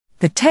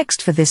The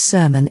text for this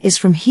sermon is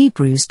from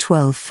Hebrews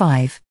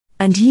 12:5.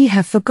 And ye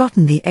have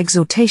forgotten the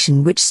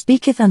exhortation which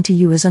speaketh unto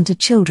you as unto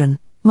children,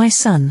 my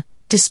son,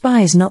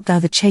 despise not thou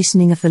the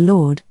chastening of the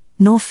Lord,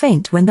 nor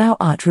faint when thou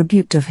art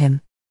rebuked of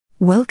him.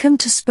 Welcome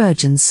to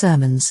Spurgeon's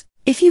Sermons.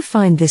 If you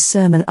find this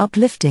sermon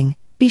uplifting,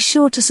 be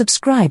sure to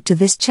subscribe to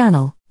this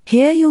channel.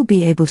 Here you'll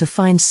be able to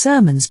find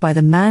sermons by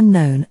the man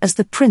known as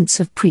the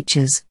Prince of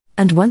Preachers,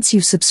 and once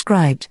you've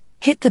subscribed,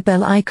 hit the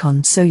bell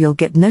icon so you'll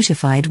get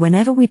notified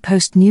whenever we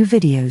post new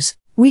videos.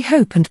 We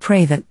hope and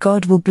pray that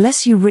God will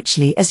bless you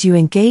richly as you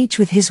engage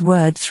with His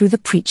Word through the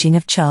preaching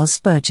of Charles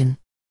Spurgeon.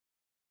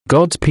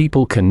 God's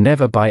people can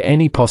never by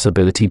any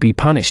possibility be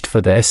punished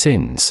for their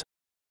sins.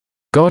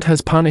 God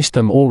has punished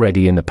them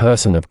already in the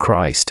person of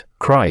Christ.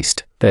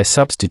 Christ, their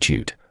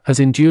substitute, has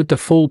endured the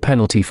full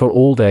penalty for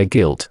all their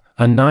guilt,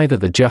 and neither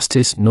the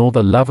justice nor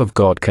the love of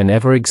God can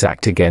ever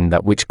exact again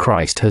that which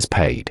Christ has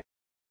paid.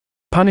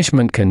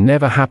 Punishment can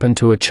never happen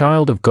to a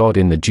child of God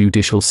in the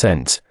judicial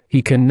sense.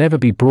 He can never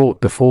be brought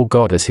before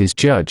God as his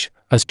judge,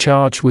 as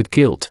charged with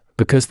guilt,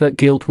 because that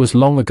guilt was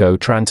long ago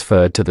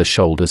transferred to the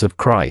shoulders of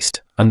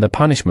Christ, and the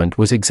punishment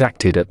was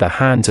exacted at the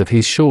hands of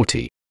his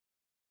surety.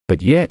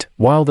 But yet,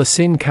 while the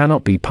sin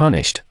cannot be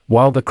punished,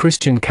 while the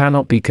Christian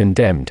cannot be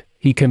condemned,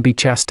 he can be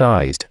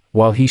chastised,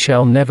 while he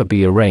shall never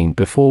be arraigned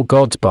before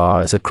God's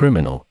bar as a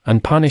criminal,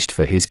 and punished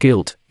for his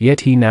guilt,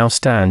 yet he now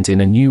stands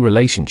in a new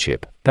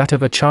relationship, that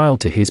of a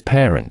child to his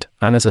parent,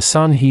 and as a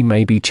son he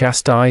may be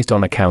chastised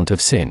on account of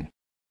sin.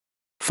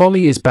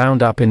 Folly is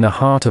bound up in the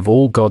heart of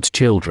all God's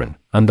children,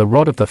 and the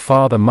rod of the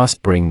Father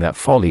must bring that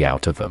folly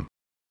out of them.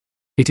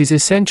 It is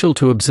essential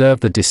to observe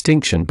the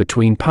distinction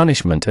between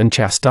punishment and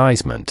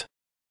chastisement.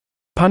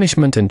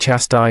 Punishment and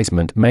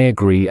chastisement may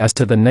agree as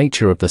to the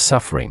nature of the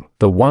suffering.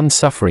 The one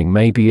suffering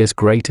may be as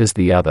great as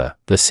the other.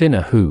 The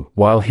sinner who,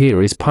 while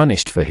here is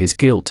punished for his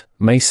guilt,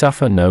 may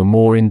suffer no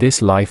more in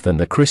this life than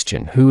the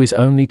Christian who is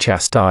only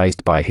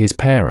chastised by his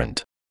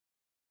parent.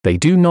 They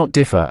do not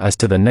differ as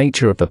to the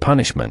nature of the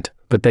punishment,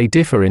 but they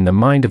differ in the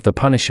mind of the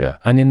punisher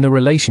and in the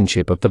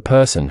relationship of the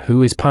person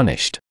who is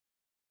punished.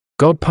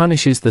 God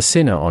punishes the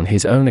sinner on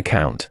his own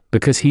account,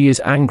 because he is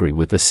angry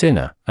with the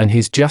sinner, and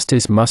his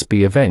justice must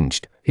be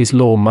avenged, his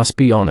law must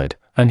be honored,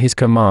 and his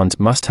commands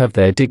must have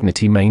their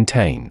dignity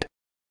maintained.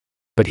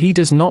 But he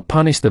does not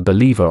punish the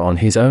believer on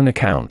his own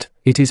account,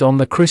 it is on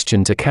the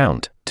Christian's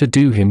account, to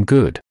do him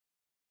good.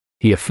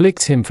 He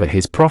afflicts him for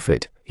his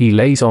profit, he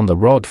lays on the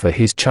rod for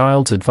his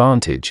child's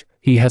advantage,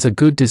 he has a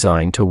good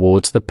design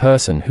towards the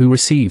person who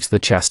receives the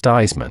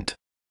chastisement.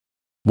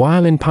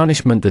 While in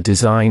punishment the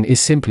design is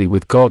simply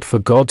with God for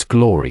God's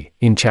glory,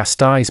 in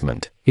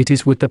chastisement, it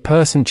is with the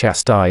person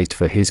chastised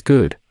for his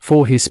good,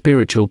 for his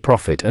spiritual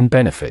profit and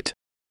benefit.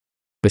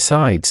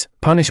 Besides,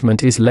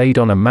 punishment is laid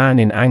on a man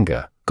in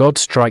anger, God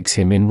strikes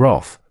him in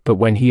wrath, but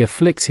when he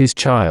afflicts his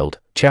child,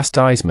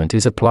 chastisement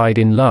is applied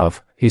in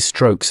love, his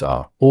strokes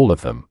are, all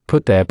of them,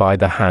 put there by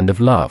the hand of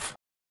love.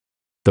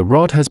 The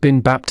rod has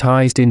been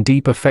baptized in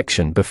deep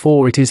affection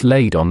before it is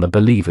laid on the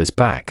believer's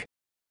back.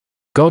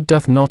 God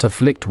doth not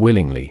afflict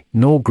willingly,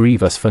 nor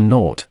grieve us for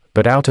naught,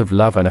 but out of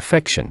love and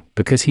affection,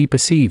 because he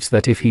perceives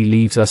that if he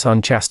leaves us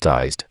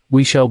unchastised,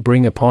 we shall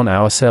bring upon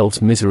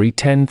ourselves misery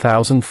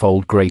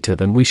 10,000-fold greater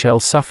than we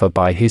shall suffer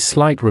by his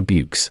slight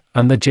rebukes,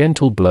 and the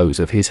gentle blows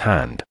of his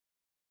hand.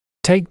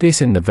 Take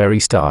this in the very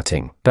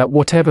starting, that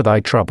whatever thy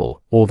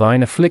trouble, or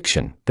thine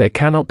affliction, there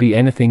cannot be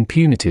anything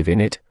punitive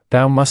in it.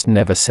 Thou must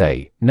never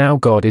say, now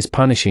God is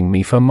punishing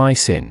me for my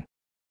sin.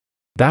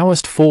 Thou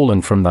hast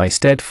fallen from thy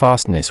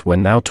steadfastness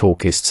when thou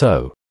talkest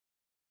so.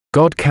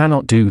 God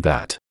cannot do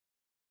that.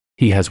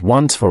 He has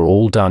once for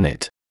all done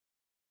it.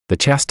 The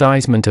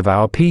chastisement of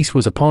our peace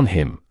was upon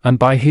him, and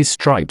by his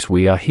stripes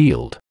we are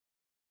healed.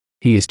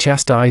 He is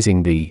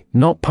chastising thee,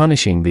 not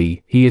punishing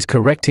thee, he is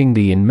correcting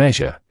thee in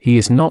measure, he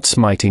is not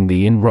smiting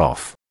thee in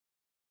wrath.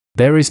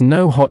 There is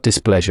no hot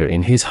displeasure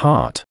in his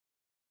heart.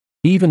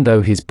 Even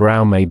though his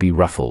brow may be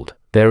ruffled,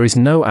 there is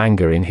no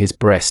anger in his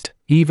breast,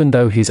 even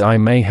though his eye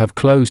may have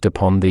closed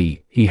upon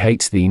thee, he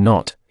hates thee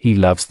not, he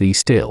loves thee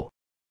still.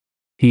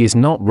 He is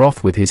not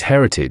wroth with his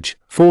heritage,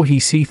 for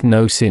he seeth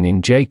no sin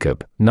in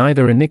Jacob,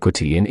 neither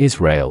iniquity in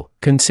Israel,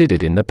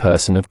 considered in the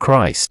person of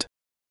Christ.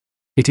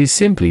 It is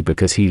simply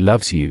because he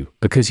loves you,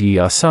 because ye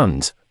are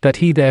sons, that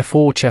he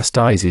therefore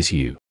chastises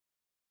you.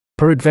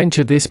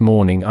 Peradventure this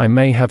morning I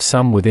may have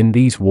some within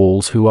these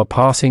walls who are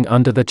passing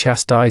under the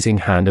chastising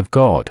hand of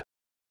God.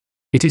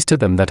 It is to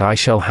them that I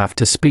shall have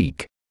to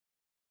speak.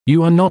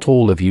 You are not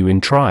all of you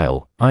in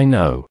trial, I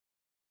know.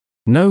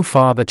 No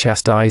father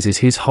chastises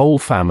his whole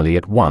family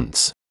at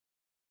once.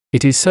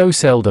 It is so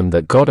seldom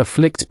that God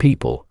afflicts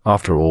people,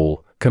 after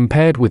all,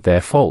 compared with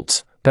their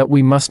faults, that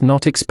we must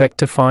not expect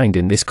to find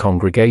in this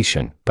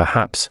congregation,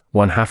 perhaps,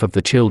 one half of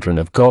the children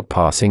of God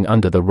passing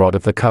under the rod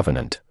of the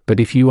covenant, but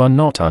if you are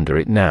not under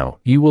it now,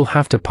 you will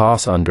have to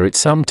pass under it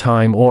some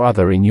time or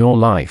other in your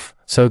life,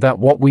 so that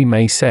what we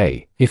may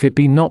say, if it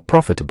be not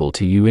profitable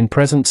to you in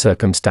present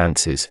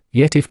circumstances,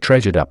 yet if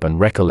treasured up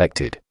and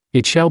recollected,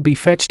 it shall be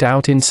fetched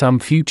out in some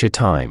future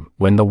time,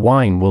 when the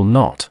wine will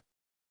not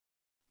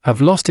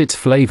have lost its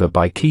flavor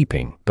by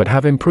keeping, but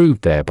have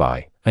improved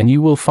thereby, and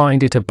you will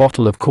find it a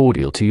bottle of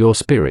cordial to your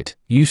spirit,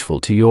 useful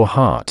to your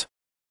heart.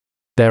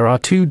 There are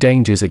two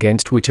dangers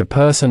against which a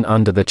person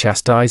under the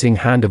chastising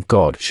hand of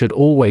God should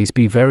always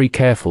be very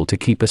careful to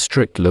keep a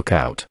strict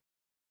lookout.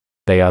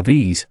 They are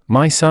these: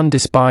 my son,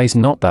 despise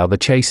not thou the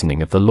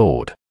chastening of the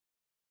Lord.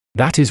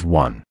 That is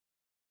one.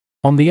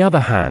 On the other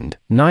hand,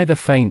 neither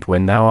faint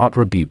when thou art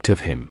rebuked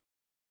of him.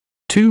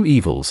 Two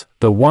evils: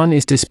 the one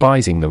is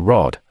despising the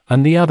rod,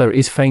 and the other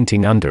is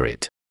fainting under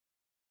it.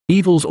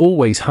 Evils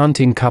always hunt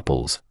in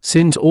couples,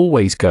 sins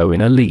always go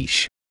in a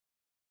leash.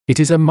 It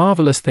is a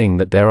marvelous thing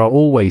that there are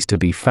always to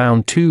be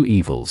found two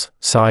evils,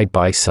 side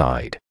by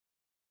side.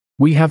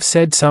 We have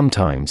said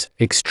sometimes,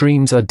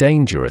 extremes are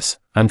dangerous,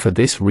 and for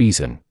this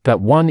reason, that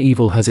one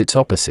evil has its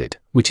opposite,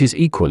 which is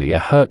equally a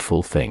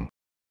hurtful thing.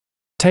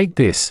 Take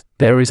this: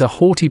 there is a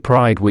haughty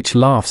pride which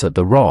laughs at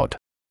the rod.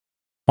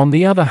 On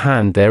the other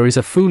hand, there is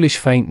a foolish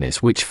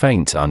faintness which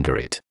faints under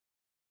it.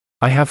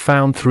 I have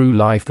found through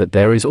life that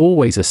there is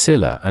always a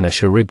Scylla and a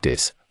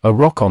Charybdis, a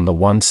rock on the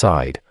one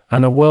side,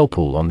 and a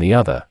whirlpool on the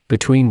other,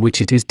 between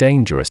which it is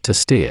dangerous to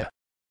steer.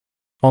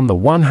 On the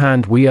one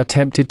hand, we are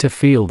tempted to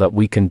feel that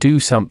we can do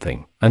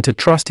something, and to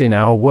trust in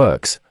our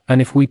works,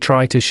 and if we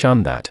try to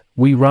shun that,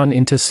 we run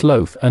into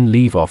sloth and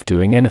leave off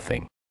doing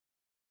anything.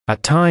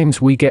 At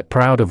times we get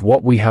proud of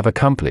what we have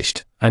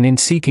accomplished, and in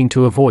seeking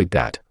to avoid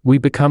that, we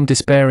become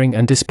despairing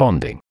and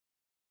desponding.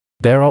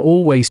 There are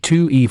always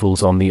two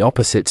evils on the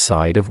opposite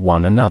side of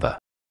one another.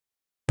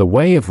 The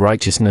way of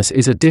righteousness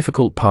is a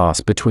difficult pass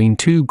between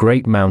two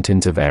great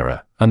mountains of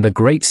error, and the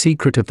great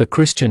secret of the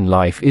Christian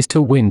life is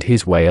to wind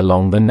his way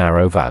along the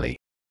narrow valley.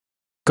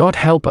 God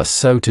help us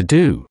so to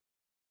do.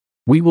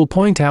 We will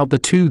point out the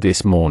two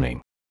this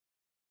morning.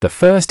 The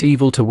first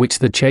evil to which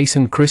the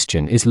chastened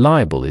Christian is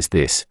liable is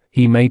this: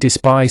 he may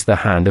despise the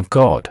hand of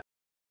God.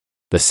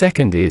 The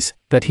second is,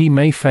 that he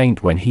may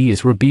faint when he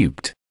is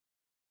rebuked.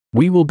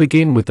 We will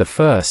begin with the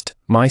first: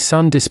 my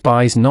son,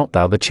 despise not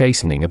thou the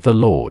chastening of the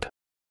Lord.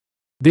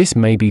 This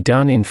may be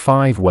done in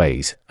 5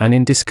 ways, and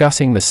in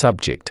discussing the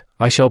subject,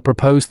 I shall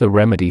propose the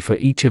remedy for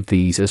each of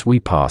these as we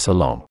pass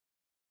along.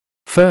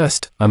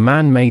 First, a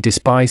man may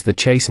despise the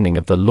chastening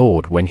of the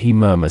Lord when he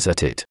murmurs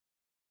at it.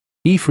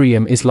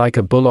 Ephraim is like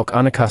a bullock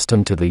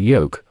unaccustomed to the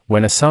yoke.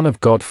 When a son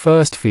of God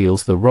first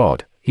feels the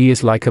rod, he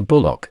is like a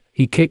bullock,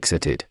 he kicks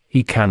at it,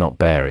 he cannot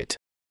bear it.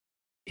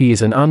 He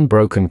is an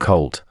unbroken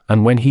colt,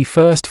 and when he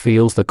first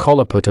feels the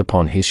collar put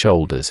upon his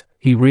shoulders,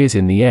 he rears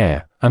in the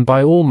air, and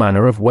by all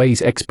manner of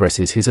ways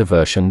expresses his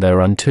aversion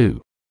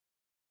thereunto.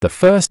 The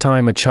first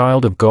time a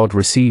child of God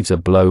receives a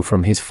blow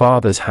from his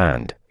father's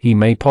hand, he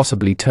may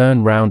possibly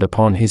turn round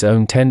upon his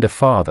own tender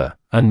father,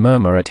 and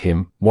murmur at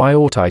him, "Why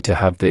ought I to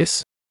have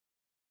this?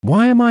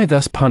 Why am I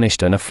thus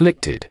punished and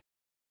afflicted?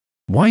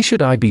 Why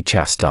should I be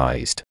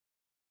chastised?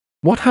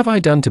 What have I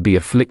done to be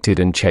afflicted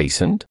and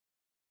chastened?"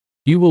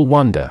 You will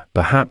wonder,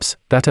 perhaps,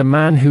 that a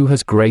man who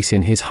has grace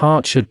in his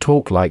heart should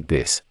talk like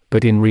this,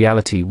 but in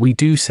reality we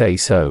do say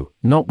so,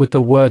 not with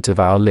the words of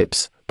our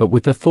lips, but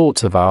with the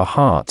thoughts of our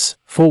hearts,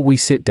 for we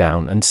sit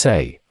down and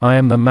say, "I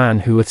am the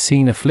man who hath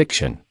seen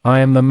affliction, I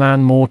am the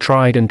man more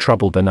tried and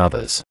troubled than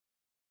others.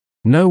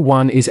 No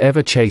one is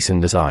ever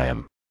chastened as I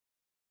am."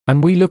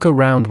 And we look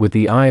around with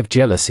the eye of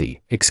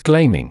jealousy,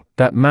 exclaiming,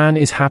 "That man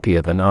is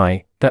happier than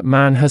I, that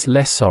man has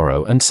less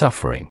sorrow and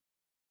suffering."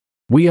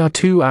 We are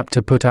too apt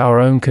to put our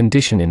own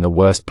condition in the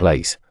worst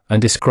place, and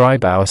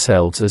describe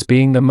ourselves as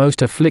being the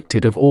most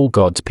afflicted of all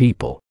God's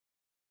people.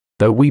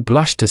 Though we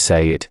blush to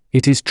say it,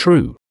 it is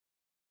true.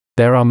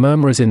 There are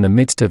murmurers in the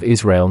midst of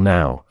Israel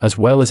now, as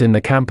well as in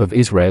the camp of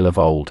Israel of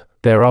old.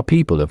 There are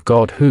people of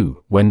God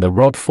who, when the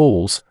rod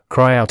falls,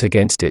 cry out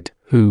against it,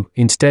 who,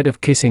 instead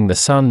of kissing the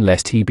Son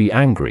lest he be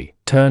angry,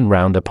 turn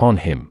round upon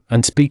him,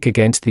 and speak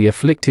against the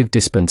afflictive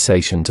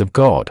dispensations of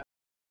God.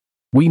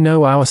 We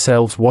know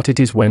ourselves what it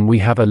is when we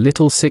have a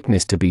little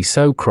sickness to be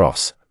so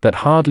cross,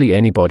 that hardly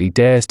anybody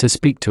dares to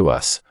speak to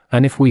us,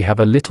 and if we have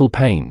a little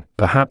pain,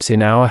 perhaps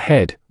in our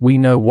head, we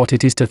know what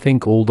it is to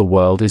think all the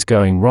world is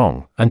going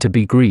wrong, and to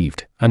be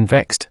grieved, and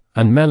vexed,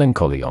 and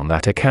melancholy on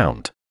that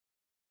account.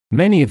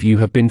 Many of you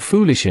have been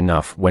foolish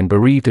enough, when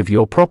bereaved of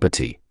your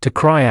property, to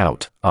cry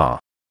out, "Ah!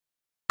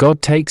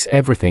 God takes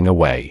everything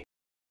away.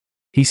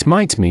 He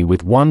smites me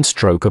with one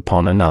stroke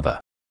upon another.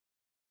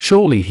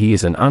 Surely he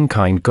is an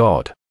unkind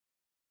God."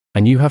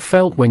 And you have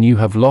felt when you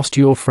have lost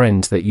your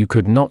friends that you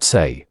could not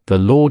say, "The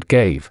Lord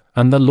gave,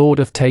 and the Lord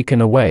hath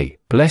taken away,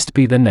 blessed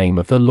be the name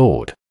of the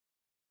Lord."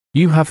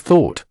 You have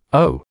thought,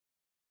 "Oh,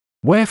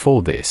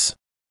 wherefore this?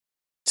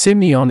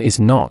 Simeon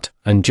is not,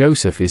 and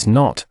Joseph is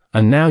not,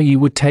 and now you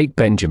would take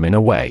Benjamin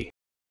away.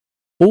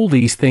 All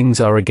these things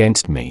are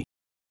against me."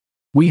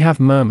 We have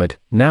murmured.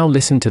 Now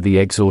listen to the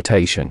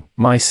exhortation,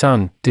 "My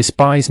son,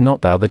 despise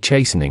not thou the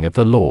chastening of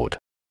the Lord."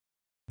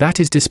 That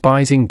is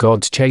despising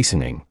God's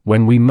chastening,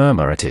 when we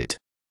murmur at it.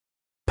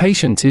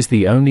 Patience is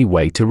the only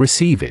way to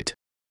receive it.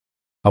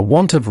 A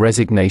want of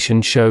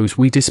resignation shows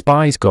we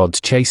despise God's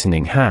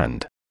chastening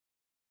hand.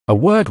 A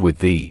word with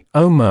thee,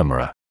 O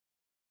murmurer.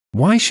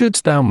 Why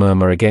shouldst thou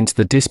murmur against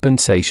the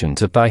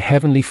dispensations of thy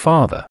heavenly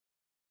Father?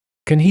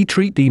 Can he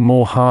treat thee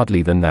more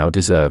hardly than thou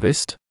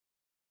deservest?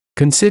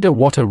 Consider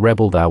what a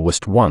rebel thou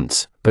wast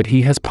once, but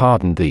he has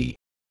pardoned thee.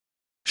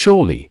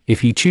 Surely,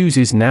 if he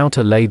chooses now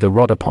to lay the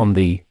rod upon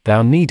thee,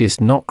 thou needest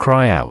not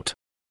cry out.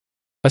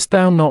 Hast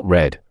thou not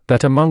read,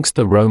 that amongst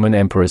the Roman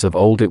emperors of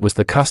old it was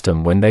the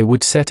custom when they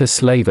would set a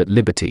slave at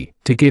liberty,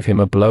 to give him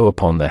a blow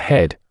upon the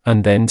head,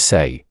 and then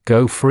say,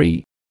 Go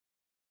free?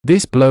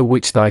 This blow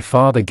which thy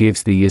Father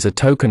gives thee is a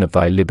token of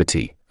thy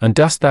liberty, and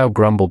dost thou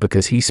grumble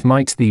because he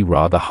smites thee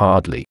rather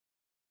hardly?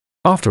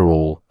 After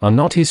all, are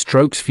not his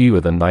strokes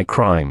fewer than thy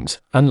crimes,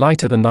 and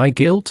lighter than thy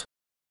guilt?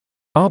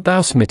 Art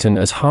thou smitten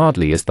as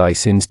hardly as thy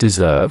sins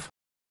deserve?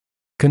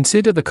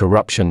 Consider the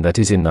corruption that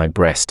is in thy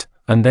breast,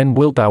 and then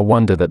wilt thou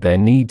wonder that there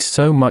needs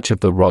so much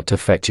of the rod to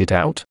fetch it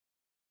out?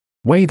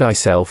 Weigh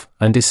thyself,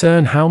 and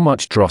discern how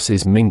much dross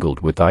is mingled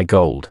with thy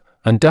gold,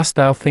 and dost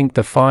thou think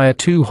the fire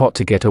too hot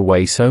to get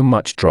away so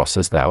much dross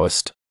as thou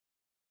hast?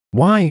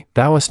 Why,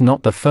 thou hast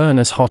not the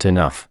furnace hot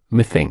enough,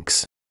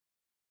 methinks.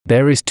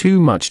 There is too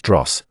much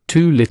dross,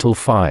 too little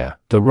fire,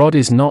 the rod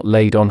is not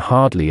laid on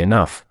hardly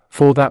enough,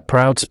 for that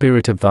proud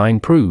spirit of thine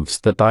proves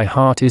that thy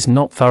heart is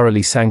not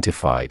thoroughly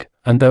sanctified,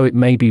 and though it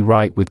may be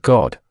right with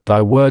God,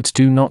 thy words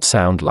do not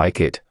sound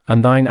like it,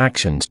 and thine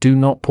actions do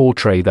not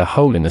portray the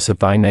holiness of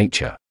thy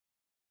nature.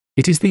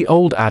 It is the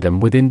old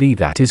Adam within thee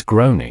that is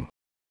groaning.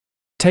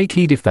 Take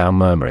heed if thou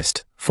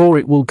murmurest, for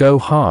it will go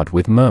hard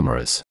with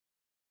murmurers.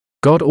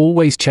 God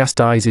always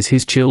chastises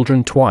his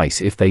children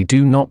twice if they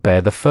do not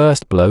bear the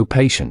first blow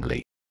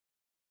patiently.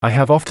 I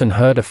have often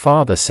heard a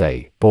father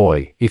say,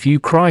 Boy, if you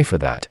cry for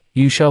that,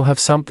 you shall have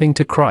something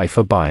to cry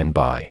for by and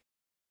by.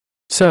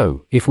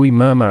 So, if we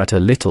murmur at a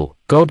little,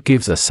 God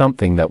gives us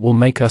something that will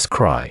make us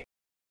cry.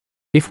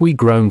 If we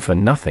groan for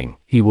nothing,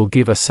 he will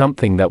give us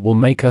something that will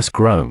make us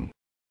groan.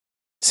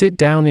 Sit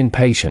down in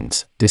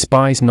patience,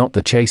 despise not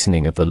the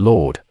chastening of the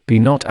Lord, be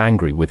not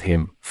angry with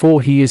him,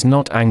 for he is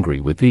not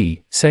angry with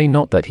thee, say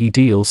not that he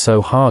deals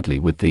so hardly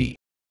with thee.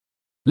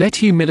 Let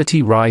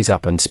humility rise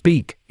up and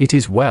speak, It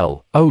is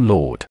well, O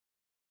Lord.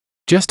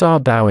 Just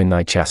art thou in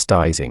thy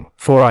chastising,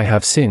 for I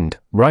have sinned,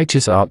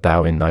 righteous art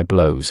thou in thy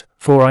blows,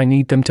 for I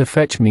need them to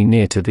fetch me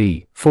near to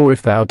thee, for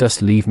if thou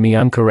dost leave me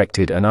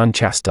uncorrected and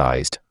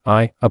unchastised,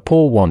 I, a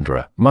poor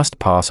wanderer, must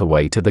pass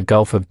away to the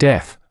gulf of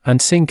death,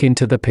 and sink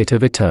into the pit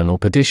of eternal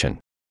perdition.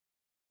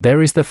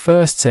 There is the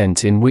first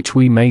sense in which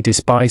we may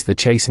despise the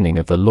chastening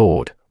of the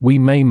Lord, we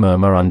may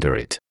murmur under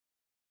it.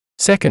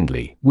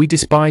 Secondly, we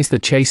despise the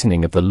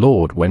chastening of the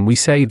Lord when we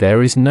say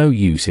there is no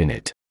use in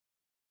it.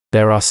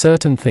 There are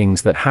certain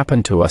things that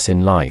happen to us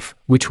in life,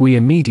 which we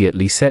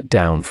immediately set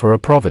down for a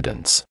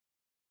providence.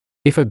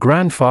 If a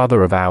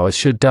grandfather of ours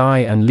should die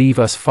and leave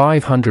us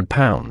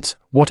 £500,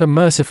 what a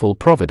merciful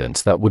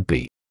providence that would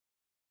be.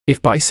 If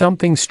by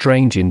something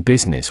strange in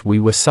business we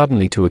were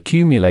suddenly to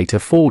accumulate a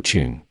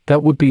fortune,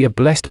 that would be a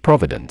blessed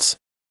providence.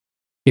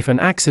 If an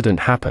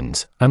accident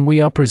happens, and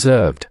we are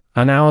preserved,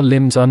 and our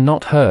limbs are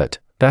not hurt,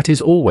 that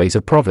is always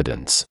a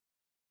providence.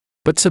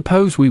 But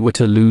suppose we were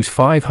to lose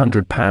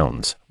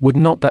 £500, would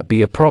not that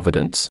be a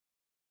providence?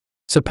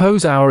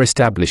 Suppose our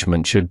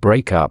establishment should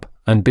break up,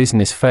 and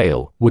business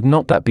fail, would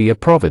not that be a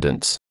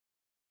providence?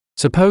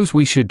 Suppose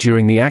we should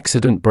during the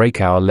accident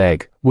break our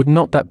leg, would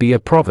not that be a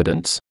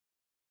providence?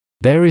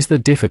 There is the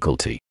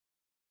difficulty.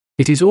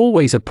 It is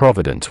always a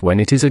providence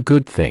when it is a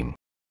good thing.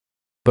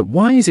 But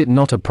why is it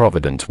not a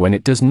providence when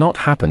it does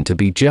not happen to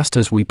be just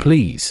as we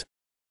please?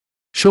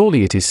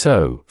 Surely it is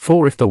so,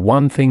 for if the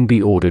one thing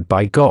be ordered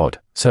by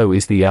God, so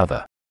is the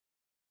other.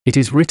 It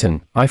is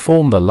written, I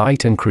form the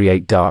light and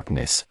create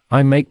darkness,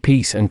 I make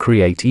peace and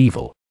create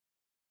evil.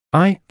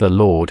 I, the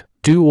Lord,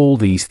 do all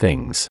these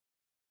things.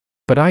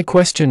 But I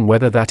question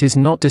whether that is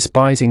not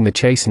despising the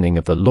chastening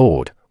of the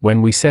Lord,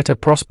 when we set a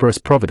prosperous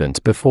providence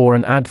before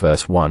an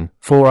adverse one,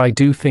 for I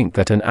do think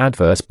that an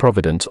adverse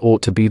providence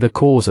ought to be the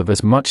cause of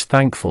as much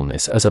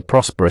thankfulness as a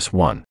prosperous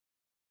one.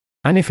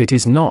 And if it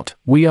is not,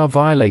 we are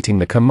violating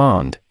the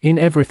command, in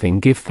everything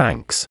give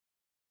thanks.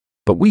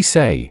 But we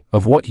say,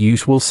 of what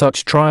use will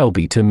such trial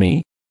be to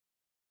me?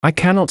 I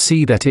cannot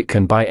see that it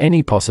can by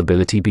any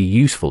possibility be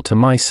useful to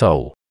my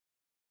soul.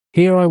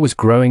 Here I was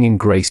growing in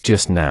grace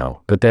just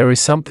now, but there is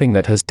something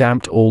that has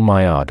damped all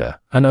my ardor,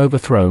 and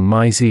overthrown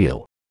my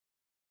zeal.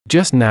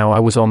 Just now I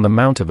was on the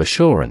Mount of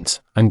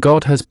Assurance, and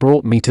God has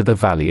brought me to the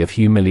Valley of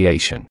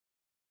Humiliation.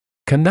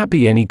 Can that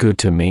be any good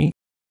to me?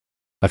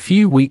 A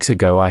few weeks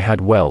ago I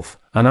had wealth,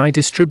 and I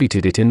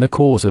distributed it in the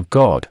cause of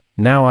God,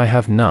 now I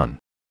have none.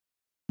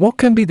 What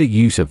can be the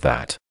use of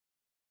that?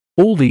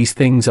 All these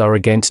things are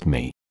against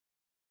me.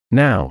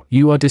 Now,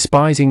 you are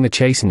despising the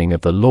chastening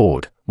of the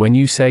Lord, when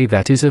you say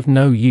that is of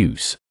no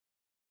use.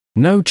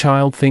 No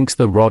child thinks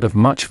the rod of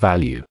much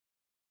value.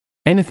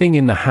 Anything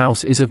in the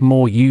house is of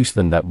more use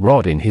than that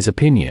rod in his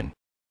opinion.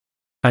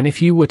 And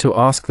if you were to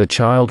ask the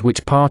child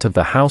which part of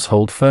the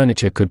household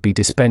furniture could be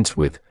dispensed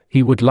with,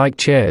 he would like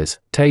chairs,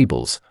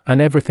 tables,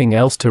 and everything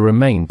else to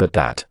remain but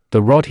that,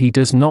 the rod he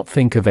does not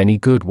think of any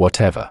good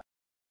whatever.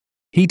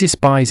 He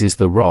despises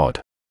the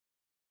rod.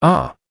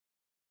 Ah!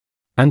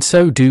 And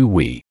so do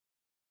we.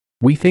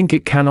 We think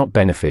it cannot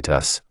benefit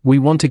us, we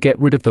want to get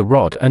rid of the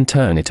rod and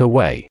turn it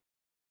away.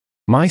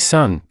 My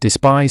son,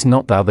 despise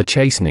not thou the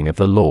chastening of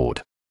the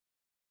Lord.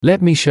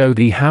 Let me show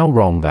thee how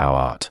wrong thou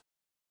art.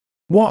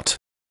 What?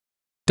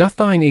 Doth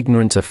thine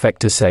ignorance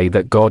affect to say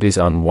that God is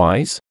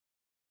unwise?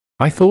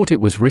 I thought it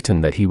was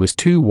written that he was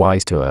too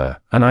wise to err,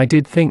 and I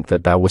did think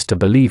that thou wast a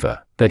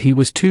believer, that he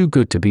was too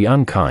good to be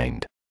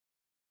unkind.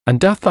 And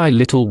doth thy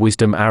little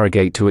wisdom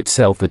arrogate to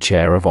itself the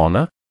chair of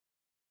honor?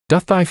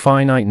 Doth thy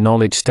finite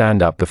knowledge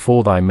stand up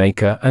before thy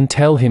Maker and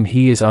tell him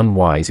he is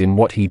unwise in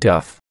what he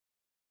doth?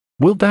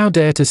 Wilt thou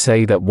dare to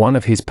say that one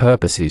of his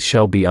purposes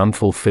shall be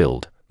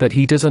unfulfilled, that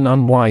he does an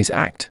unwise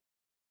act?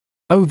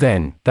 O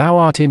then, thou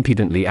art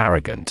impudently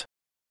arrogant.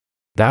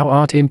 Thou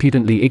art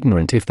impudently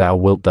ignorant if thou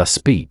wilt thus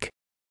speak.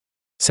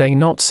 Say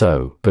not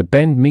so, but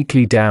bend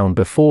meekly down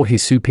before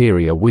his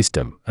superior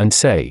wisdom, and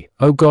say,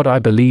 O God, I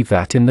believe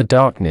that in the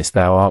darkness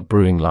thou art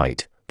brewing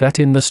light, that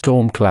in the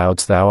storm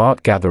clouds thou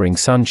art gathering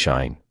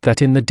sunshine,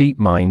 that in the deep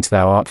mines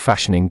thou art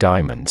fashioning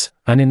diamonds,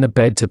 and in the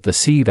beds of the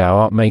sea thou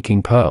art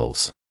making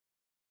pearls.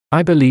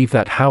 I believe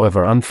that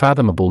however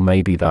unfathomable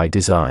may be thy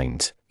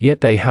designs,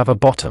 yet they have a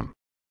bottom.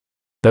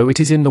 Though it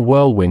is in the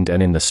whirlwind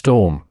and in the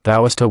storm,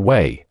 thou hast a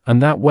way, and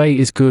that way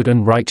is good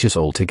and righteous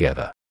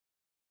altogether.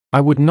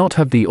 I would not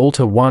have thee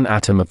alter one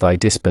atom of thy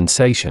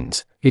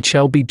dispensations, it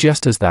shall be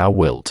just as thou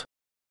wilt.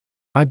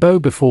 I bow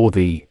before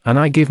thee, and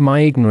I give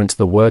my ignorance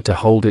the word to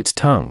hold its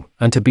tongue,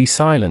 and to be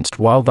silenced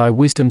while thy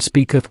wisdom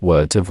speaketh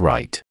words of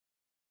right.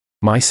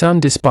 My son,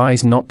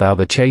 despise not thou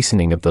the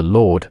chastening of the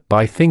Lord,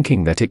 by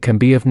thinking that it can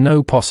be of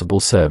no possible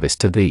service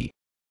to thee.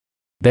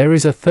 There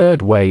is a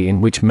third way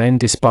in which men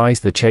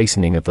despise the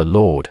chastening of the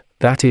Lord,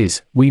 that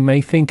is, we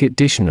may think it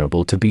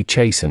dishonorable to be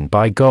chastened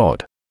by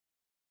God.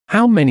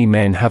 How many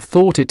men have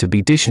thought it to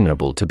be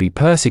dishonorable to be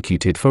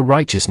persecuted for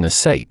righteousness'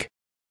 sake?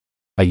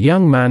 A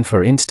young man,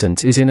 for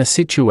instance, is in a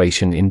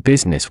situation in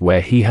business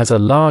where he has a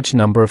large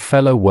number of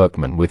fellow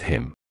workmen with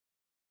him.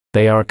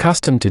 They are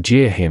accustomed to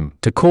jeer him,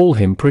 to call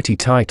him pretty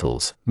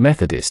titles,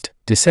 Methodist,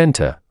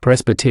 Dissenter,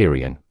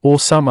 Presbyterian, or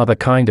some other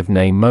kind of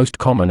name most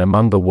common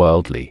among the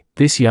worldly.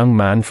 This young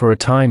man for a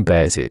time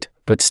bears it,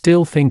 but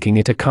still thinking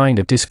it a kind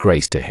of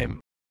disgrace to him.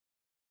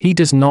 He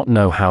does not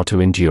know how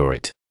to endure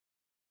it.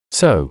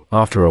 So,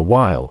 after a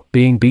while,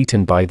 being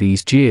beaten by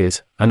these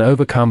jeers, and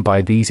overcome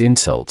by these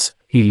insults,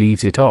 he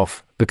leaves it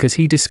off, because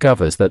he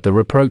discovers that the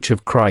reproach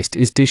of Christ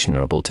is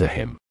dishonorable to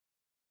him.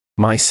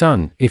 My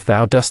son, if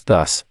thou dost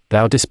thus,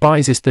 thou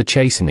despisest the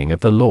chastening of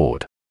the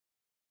Lord.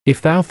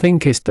 If thou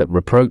thinkest that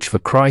reproach for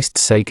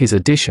Christ's sake is a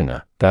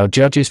dishonor, thou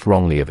judgest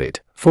wrongly of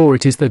it, for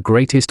it is the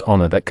greatest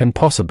honor that can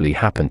possibly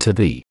happen to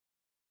thee.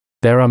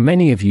 There are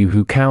many of you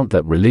who count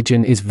that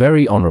religion is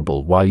very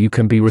honorable while you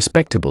can be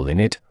respectable in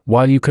it,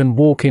 while you can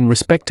walk in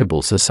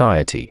respectable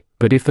society,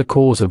 but if the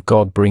cause of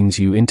God brings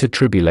you into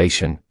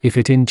tribulation, if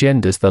it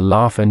engenders the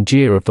laugh and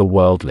jeer of the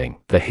worldling,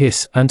 the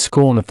hiss and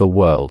scorn of the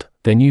world,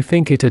 then you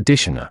think it a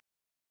dishonor.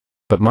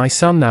 But my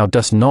son, thou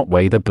dost not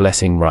weigh the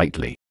blessing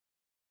rightly.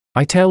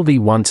 I tell thee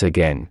once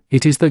again,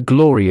 it is the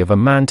glory of a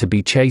man to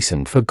be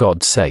chastened for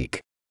God's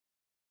sake.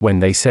 When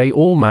they say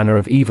all manner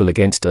of evil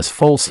against us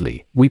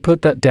falsely, we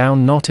put that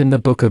down not in the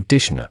book of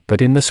dishonor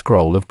but in the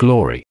scroll of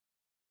glory.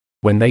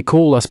 When they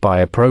call us by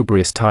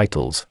opprobrious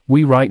titles,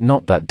 we write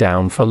not that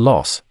down for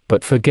loss,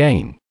 but for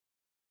gain.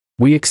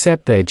 We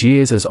accept their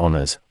jeers as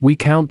honors, we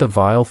count the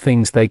vile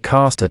things they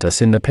cast at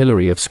us in the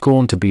pillory of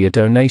scorn to be a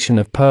donation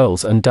of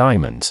pearls and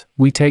diamonds,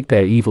 we take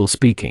their evil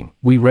speaking,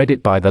 we read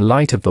it by the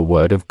light of the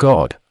word of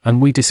God,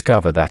 and we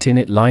discover that in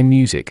it lie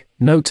music,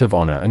 notes of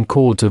honor and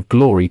chords of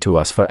glory to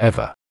us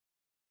forever.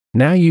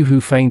 Now you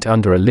who faint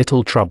under a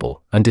little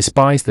trouble, and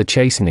despise the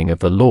chastening of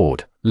the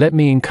Lord, let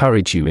me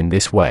encourage you in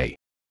this way.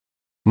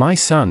 My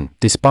son,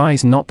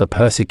 despise not the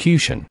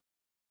persecution.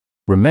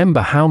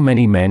 Remember how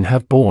many men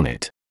have borne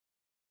it.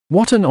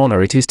 What an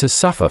honor it is to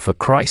suffer for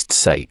Christ's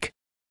sake!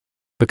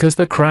 Because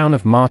the crown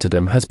of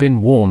martyrdom has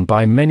been worn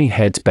by many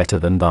heads better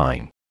than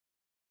thine.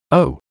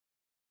 Oh!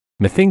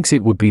 Methinks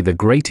it would be the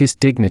greatest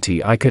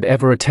dignity I could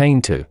ever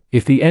attain to,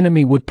 if the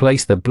enemy would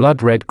place the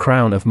blood-red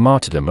crown of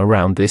martyrdom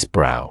around this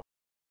brow.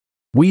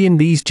 We in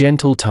these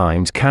gentle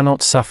times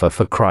cannot suffer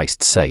for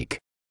Christ's sake.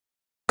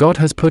 God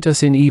has put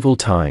us in evil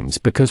times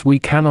because we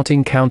cannot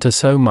encounter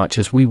so much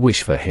as we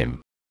wish for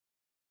Him.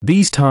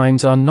 These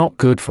times are not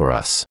good for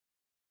us.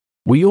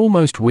 We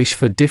almost wish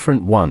for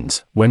different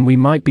ones, when we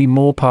might be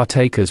more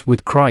partakers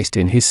with Christ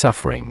in His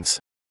sufferings.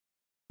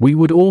 We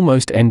would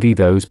almost envy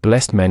those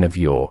blessed men of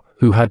yore,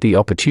 who had the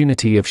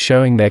opportunity of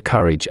showing their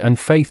courage and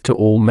faith to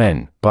all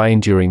men, by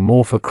enduring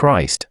more for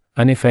Christ.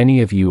 And if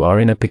any of you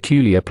are in a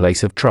peculiar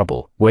place of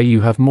trouble, where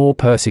you have more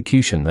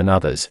persecution than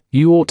others,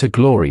 you ought to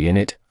glory in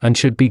it, and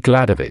should be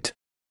glad of it.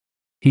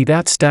 He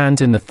that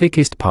stands in the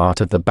thickest part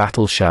of the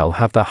battle shall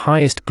have the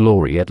highest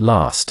glory at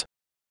last.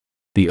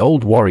 The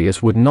old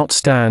warriors would not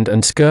stand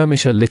and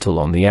skirmish a little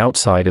on the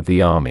outside of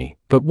the army,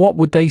 but what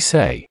would they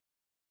say?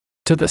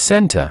 To the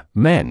center,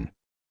 men!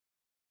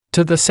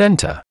 To the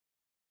center!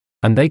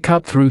 And they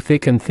cut through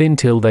thick and thin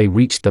till they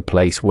reached the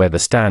place where the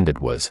standard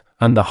was,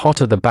 and the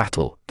hotter the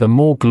battle, the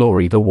more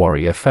glory the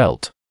warrior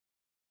felt.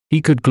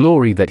 He could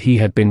glory that he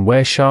had been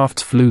where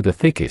shafts flew the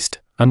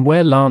thickest, and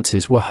where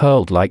lances were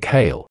hurled like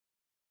hail.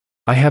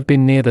 I have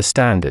been near the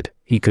standard,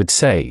 he could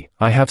say,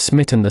 I have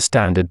smitten the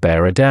standard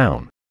bearer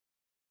down.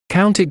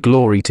 Count it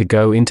glory to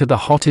go into the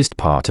hottest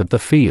part of the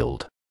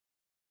field.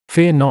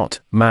 Fear not,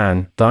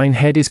 man, thine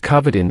head is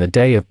covered in the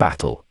day of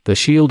battle, the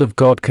shield of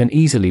God can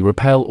easily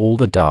repel all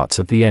the darts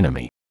of the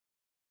enemy.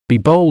 Be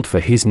bold for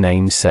his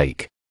name's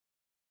sake.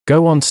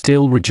 Go on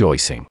still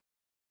rejoicing.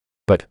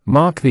 But,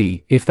 mark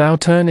thee, if thou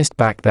turnest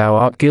back thou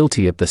art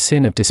guilty of the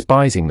sin of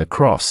despising the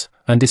cross,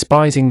 and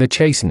despising the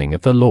chastening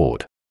of the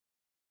Lord.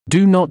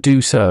 Do not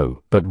do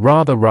so, but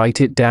rather write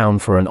it down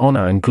for an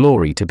honor and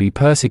glory to be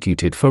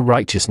persecuted for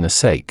righteousness'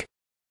 sake.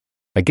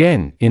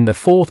 Again, in the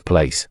fourth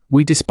place,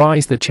 we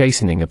despise the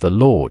chastening of the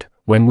Lord,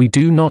 when we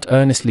do not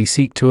earnestly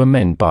seek to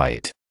amend by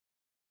it.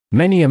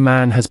 Many a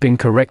man has been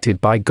corrected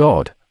by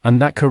God,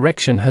 and that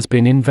correction has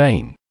been in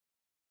vain.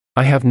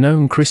 I have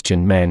known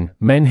Christian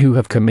men who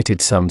have committed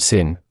some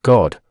sin,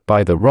 God,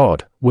 by the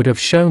rod, would have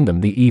shown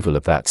them the evil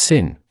of that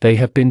sin, they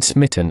have been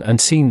smitten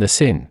and seen the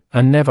sin,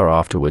 and never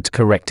afterwards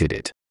corrected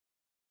it.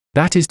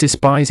 That is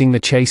despising the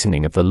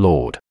chastening of the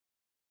Lord.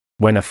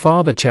 When a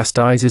father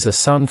chastises a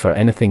son for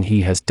anything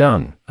he has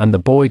done, and the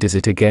boy does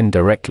it again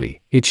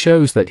directly, it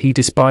shows that he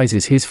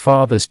despises his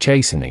father's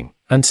chastening,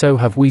 and so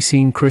have we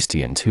seen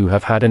Christians who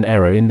have had an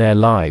error in their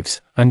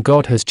lives, and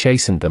God has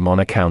chastened them on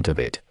account of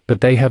it,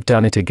 but they have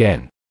done it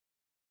again.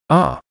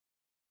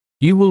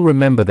 You will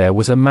remember there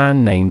was a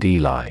man named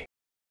Eli.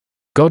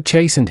 God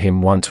chastened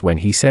him once when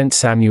he sent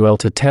Samuel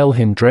to tell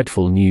him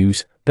dreadful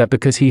news, that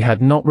because he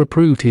had not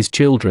reproved his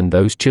children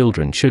those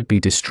children should be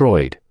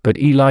destroyed, but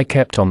Eli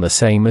kept on the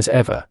same as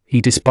ever,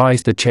 he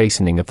despised the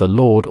chastening of the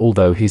Lord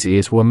although his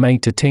ears were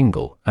made to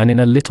tingle, and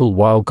in a little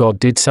while God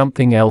did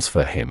something else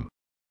for him.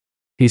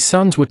 His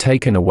sons were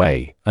taken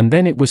away, and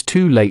then it was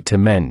too late to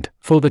mend,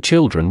 for the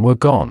children were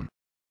gone.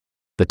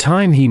 The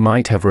time he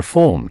might have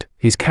reformed,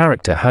 his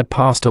character had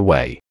passed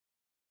away.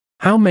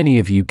 How many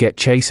of you get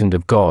chastened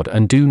of God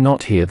and do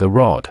not hear the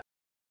rod?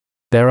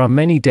 There are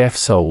many deaf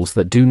souls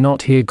that do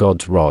not hear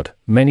God's rod,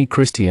 many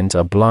Christians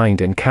are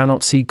blind and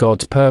cannot see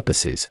God's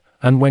purposes,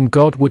 and when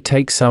God would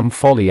take some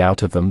folly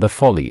out of them the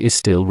folly is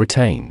still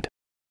retained.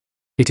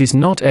 It is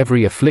not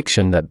every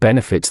affliction that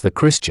benefits the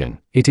Christian,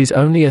 it is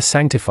only a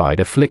sanctified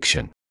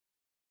affliction.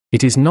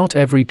 It is not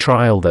every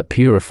trial that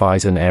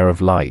purifies an air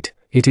of light,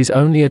 it is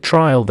only a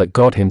trial that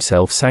God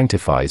himself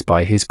sanctifies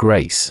by his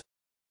grace.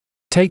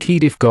 Take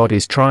heed if God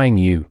is trying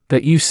you,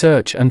 that you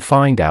search and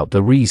find out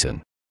the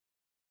reason.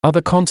 Are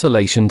the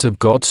consolations of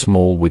God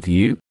small with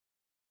you?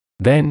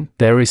 Then,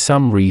 there is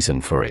some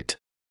reason for it.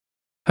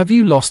 Have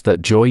you lost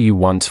that joy you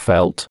once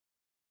felt?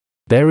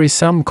 There is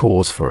some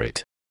cause for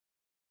it.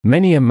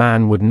 Many a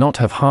man would not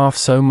have half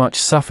so much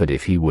suffered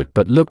if he would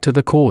but look to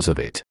the cause of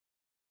it.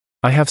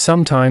 I have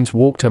sometimes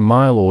walked a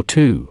mile or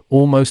two,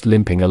 almost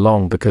limping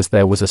along because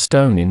there was a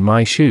stone in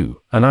my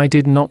shoe, and I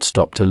did not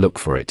stop to look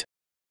for it.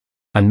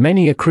 And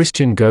many a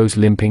Christian goes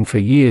limping for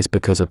years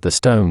because of the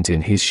stones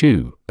in his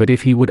shoe, but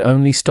if he would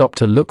only stop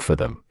to look for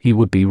them, he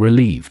would be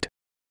relieved.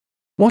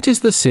 What is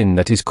the sin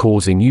that is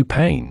causing you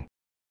pain?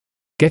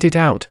 Get it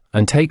out,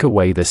 and take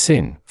away the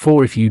sin,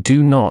 for if you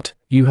do not,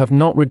 you have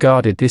not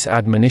regarded this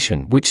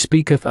admonition which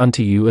speaketh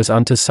unto you as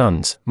unto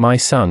sons, My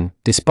son,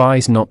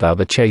 despise not thou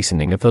the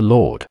chastening of the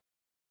Lord.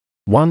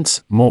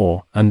 Once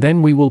more, and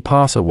then we will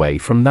pass away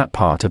from that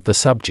part of the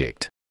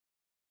subject.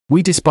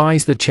 We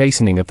despise the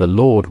chastening of the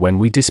Lord when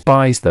we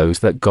despise those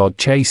that God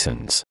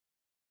chastens.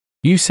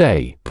 You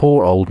say,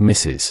 poor old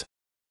Mrs.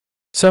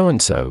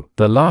 So-and-so,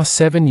 the last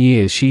 7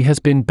 years she has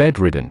been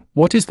bedridden,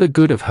 what is the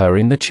good of her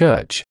in the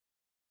church?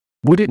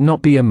 Would it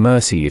not be a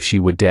mercy if she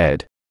were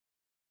dead?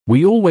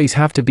 We always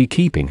have to be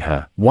keeping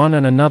her, one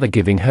and another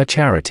giving her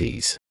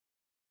charities.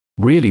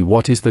 Really,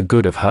 what is the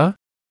good of her?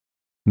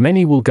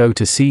 Many will go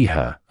to see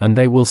her, and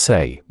they will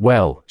say,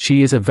 well,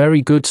 she is a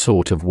very good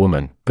sort of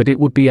woman, but it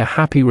would be a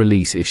happy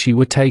release if she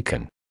were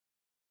taken.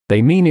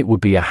 They mean it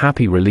would be a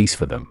happy release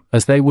for them,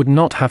 as they would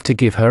not have to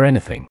give her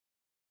anything.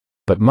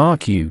 But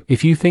mark you,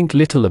 if you think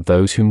little of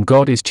those whom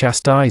God is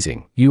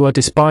chastising, you are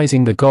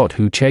despising the God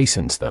who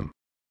chastens them.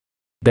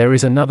 There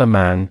is another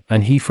man,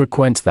 and he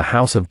frequents the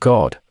house of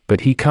God,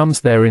 but he comes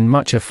there in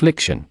much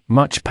affliction,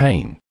 much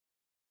pain.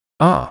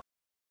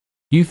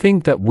 You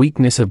think that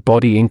weakness of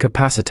body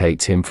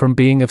incapacitates him from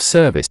being of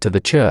service to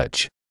the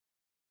church.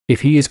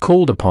 If he is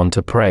called upon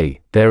to pray,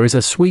 there is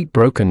a sweet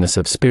brokenness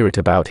of spirit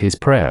about his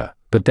prayer,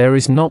 but there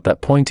is not that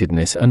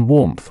pointedness and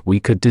warmth we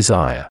could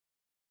desire.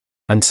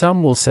 And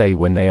some will say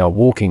when they are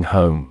walking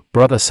home,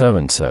 brother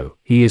so-and-so,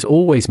 he is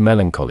always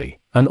melancholy,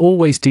 and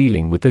always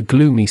dealing with the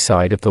gloomy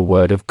side of the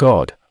word of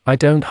God, I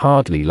don't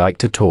hardly like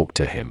to talk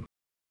to him.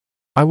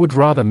 I would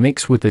rather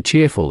mix with the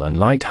cheerful and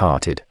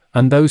light-hearted,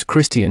 and those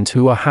Christians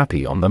who are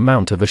happy on the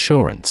Mount of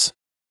Assurance.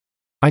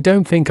 I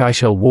don't think I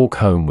shall walk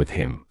home with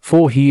him,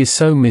 for he is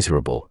so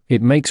miserable,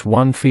 it makes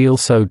one feel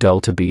so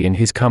dull to be in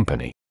his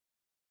company.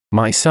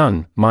 My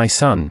son,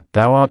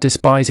 thou art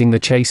despising the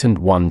chastened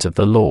ones of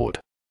the Lord.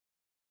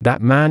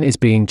 That man is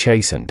being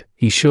chastened,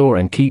 he sure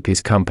and keep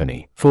his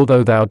company, for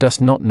though thou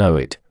dost not know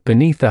it,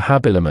 beneath the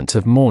habiliments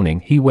of mourning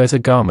he wears a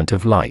garment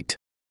of light.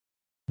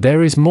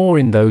 There is more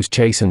in those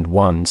chastened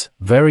ones,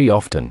 very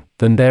often,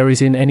 than there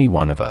is in any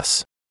one of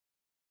us.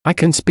 I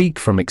can speak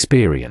from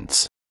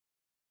experience.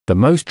 The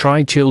most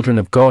tried children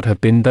of God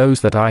have been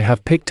those that I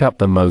have picked up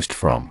the most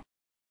from.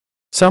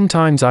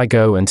 Sometimes I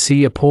go and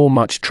see a poor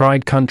much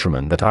tried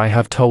countryman that I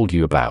have told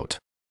you about.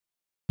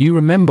 You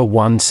remember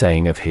one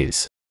saying of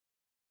his,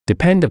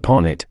 "Depend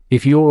upon it,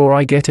 if you or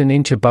I get an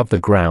inch above the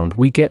ground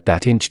we get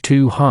that inch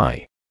too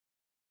high."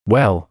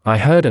 Well, I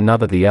heard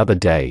another the other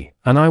day,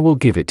 and I will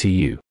give it to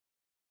you.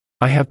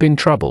 I have been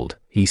troubled,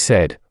 he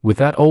said, with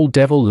that old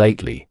devil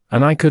lately,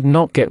 and I could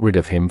not get rid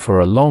of him for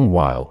a long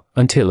while,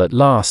 until at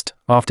last,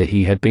 after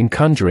he had been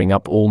conjuring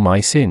up all my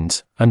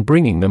sins, and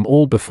bringing them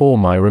all before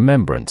my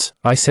remembrance,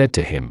 I said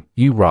to him,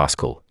 "You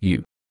rascal,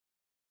 you!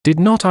 Did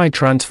not I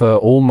transfer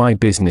all my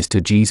business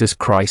to Jesus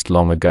Christ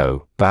long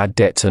ago, bad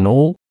debts and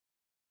all?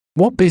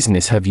 What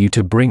business have you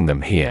to bring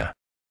them here?"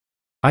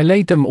 I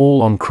laid them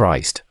all on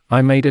Christ,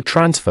 I made a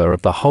transfer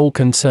of the whole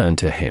concern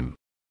to him.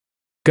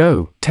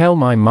 Go, tell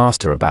my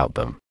master about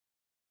them.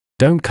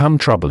 Don't come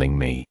troubling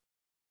me.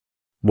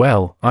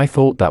 Well, I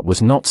thought that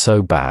was not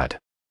so bad.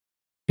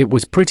 It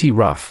was pretty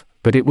rough,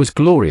 but it was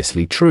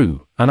gloriously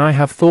true, and I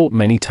have thought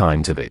many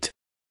times of it.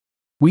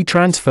 We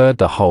transferred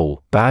the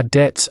whole, bad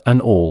debts and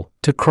all,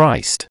 to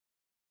Christ.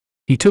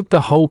 He took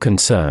the whole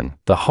concern,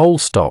 the whole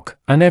stock,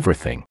 and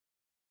everything.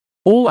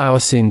 All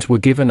our sins were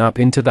given up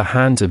into the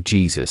hands of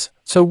Jesus,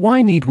 so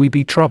why need we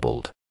be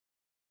troubled?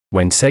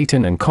 When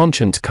Satan and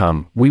conscience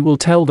come, we will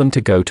tell them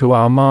to go to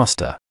our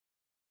Master.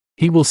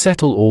 He will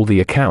settle all the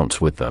accounts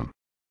with them.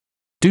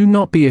 Do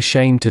not be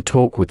ashamed to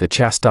talk with the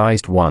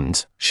chastised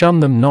ones, shun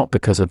them not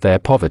because of their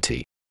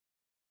poverty.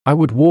 I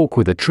would walk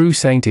with a true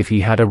saint if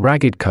he had a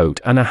ragged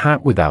coat and a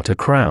hat without a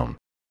crown.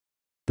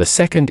 The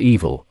second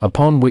evil,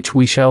 upon which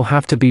we shall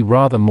have to be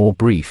rather more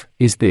brief,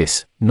 is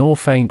this, nor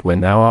faint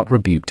when thou art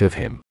rebuked of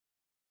him.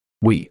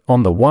 We,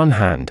 on the one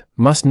hand,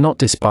 must not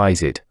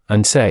despise it,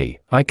 and say,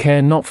 "I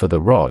care not for the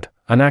rod,"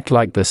 and act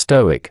like the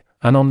Stoic,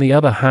 and on the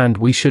other hand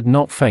we should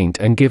not faint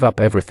and give up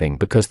everything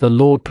because the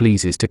Lord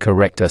pleases to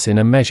correct us in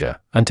a measure,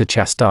 and to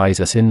chastise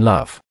us in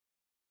love.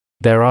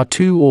 There are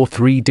 2 or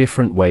 3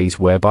 different ways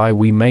whereby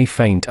we may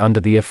faint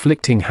under the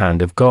afflicting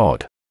hand of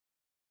God.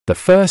 The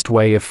first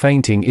way of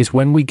fainting is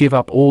when we give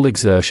up all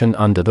exertion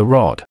under the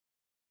rod.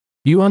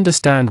 You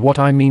understand what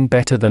I mean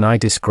better than I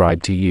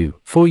describe to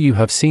you, for you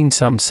have seen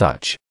some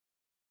such.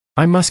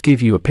 I must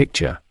give you a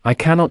picture, I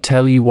cannot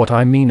tell you what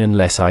I mean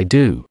unless I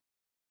do.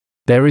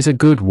 There is a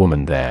good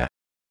woman there.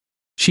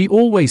 She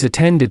always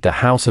attended the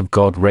house of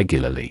God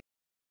regularly.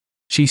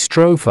 She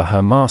strove for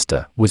her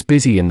master, was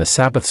busy in the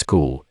Sabbath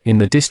school, in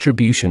the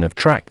distribution of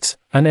tracts,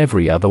 and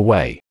every other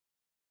way.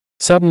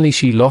 Suddenly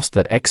she lost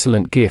that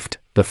excellent gift,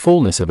 the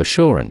fullness of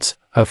assurance,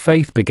 her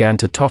faith began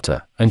to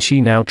totter, and she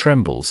now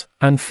trembles,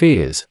 and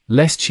fears,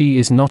 lest she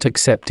is not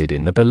accepted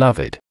in the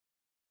Beloved.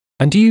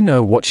 And do you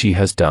know what she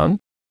has done?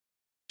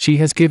 She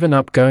has given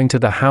up going to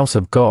the house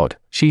of God,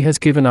 she has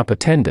given up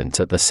attendance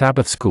at the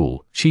Sabbath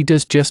school, she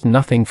does just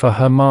nothing for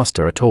her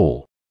master at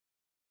all.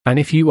 And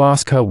if you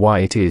ask her why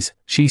it is,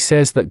 she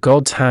says that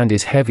God's hand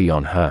is heavy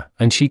on her,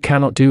 and she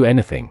cannot do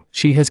anything,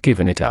 she has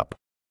given it up.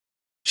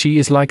 She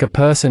is like a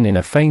person in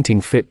a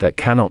fainting fit that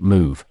cannot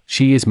move,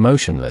 she is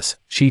motionless,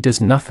 she does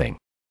nothing.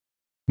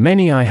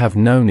 Many I have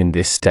known in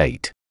this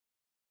state.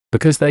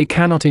 Because they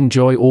cannot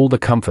enjoy all the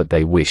comfort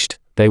they wished,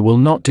 they will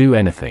not do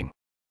anything.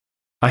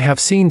 I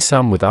have seen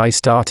some with eyes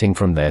starting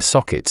from their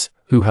sockets,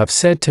 who have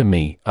said to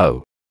me,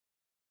 "Oh,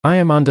 I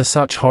am under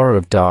such horror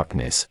of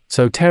darkness,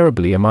 so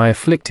terribly am I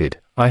afflicted,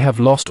 I have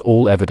lost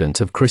all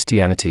evidence of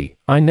Christianity,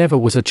 I never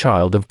was a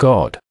child of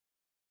God.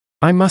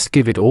 I must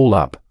give it all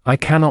up, I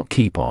cannot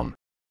keep on.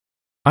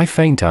 I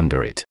faint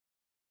under it.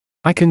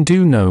 I can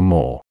do no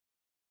more.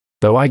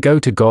 Though I go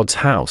to God's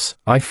house,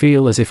 I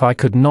feel as if I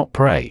could not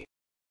pray.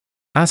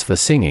 As for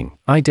singing,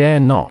 I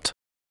dare not.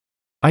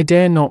 I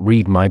dare not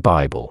read my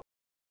Bible.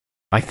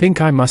 I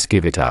think I must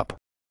give it up.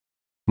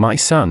 My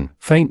son,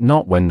 faint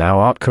not when thou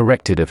art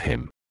corrected of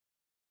him.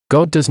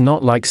 God does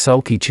not like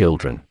sulky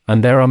children,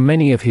 and there are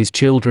many of his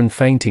children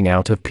fainting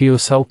out of pure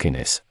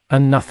sulkiness,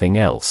 and nothing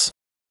else.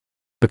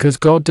 Because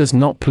God does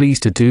not please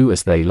to do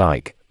as they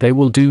like, they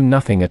will do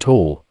nothing at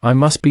all. I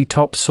must be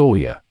top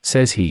sawyer,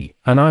 says he,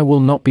 and I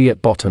will not be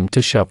at bottom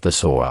to shove the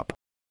saw up.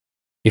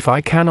 If I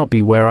cannot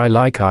be where I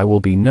like, I will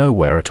be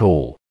nowhere at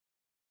all.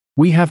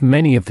 We have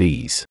many of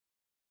these.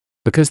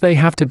 Because they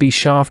have to be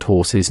shaft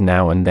horses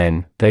now and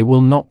then, they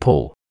will not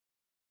pull.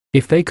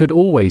 If they could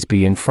always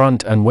be in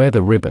front and wear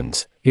the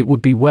ribbons, it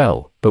would be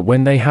well, but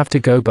when they have to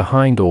go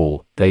behind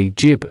all, they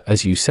jib,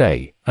 as you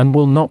say, and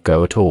will not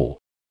go at all.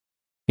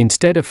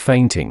 Instead of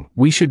fainting,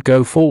 we should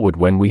go forward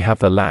when we have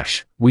the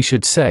lash, we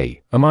should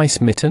say, "Am I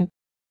smitten?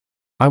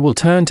 I will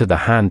turn to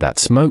the hand that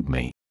smote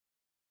me.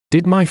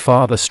 Did my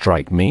father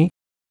strike me?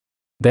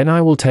 Then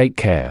I will take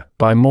care,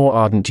 by more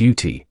ardent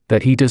duty,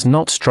 that he does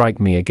not strike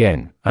me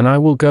again, and I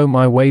will go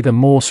my way the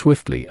more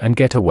swiftly and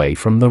get away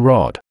from the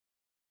rod.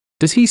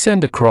 Does he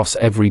send a cross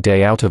every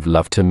day out of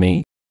love to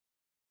me?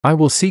 I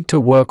will seek to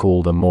work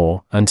all the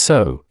more, and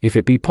so, if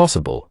it be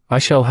possible, I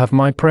shall have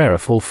my prayer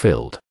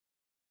fulfilled.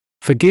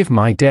 Forgive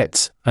my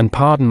debts, and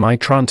pardon my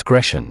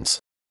transgressions.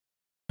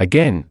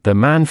 Again, the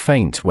man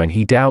faints when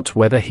he doubts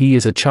whether he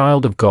is a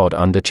child of God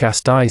under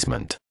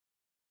chastisement.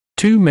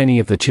 Too many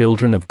of the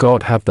children of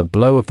God have the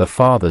blow of the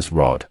Father's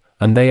rod,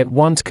 and they at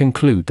once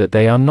conclude that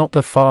they are not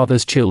the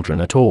Father's children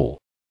at all.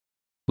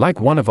 Like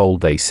one of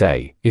old they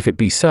say, if it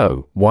be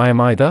so, why am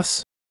I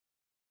thus?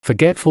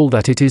 Forgetful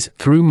that it is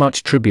through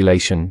much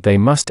tribulation they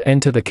must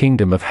enter the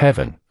kingdom of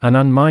heaven, and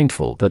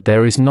unmindful that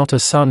there is not a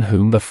son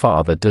whom the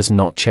Father does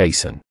not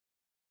chasten.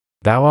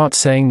 Thou art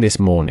saying this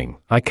morning,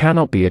 I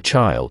cannot be a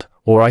child,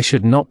 or I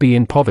should not be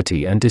in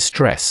poverty and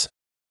distress.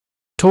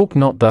 Talk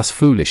not thus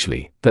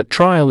foolishly, that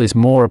trial is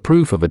more a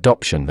proof of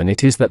adoption than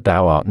it is that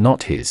thou art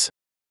not his.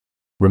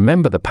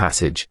 Remember the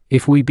passage,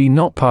 if we be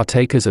not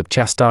partakers of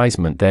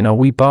chastisement then are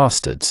we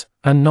bastards,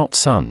 and not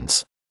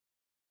sons.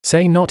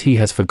 Say not he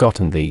has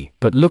forgotten thee,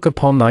 but look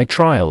upon thy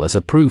trial as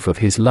a proof of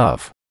his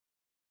love.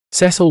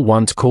 Cecil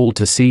once called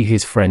to see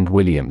his friend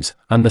Williams,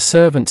 and the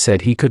servant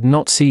said he could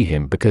not see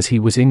him because he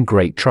was in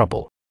great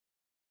trouble.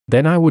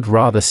 Then I would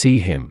rather see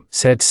him,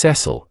 said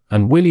Cecil,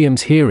 and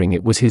Williams, hearing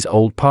it was his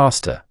old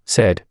pastor,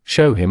 said,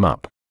 show him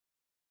up.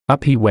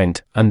 Up he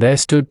went, and there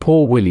stood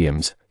poor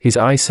Williams, his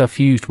eyes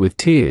suffused with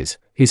tears,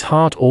 his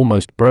heart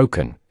almost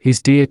broken,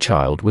 his dear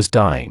child was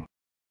dying.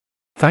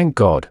 Thank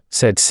God,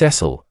 said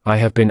Cecil, I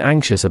have been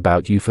anxious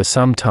about you for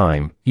some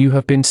time, you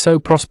have been so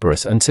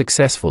prosperous and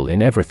successful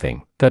in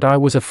everything, that I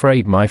was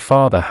afraid my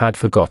father had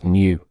forgotten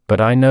you,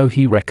 but I know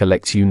he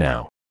recollects you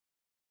now.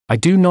 I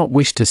do not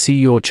wish to see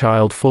your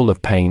child full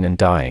of pain and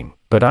dying,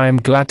 but I am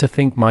glad to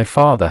think my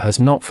father has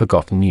not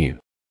forgotten you.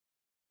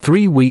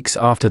 3 weeks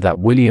after that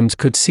Williams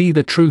could see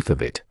the truth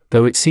of it,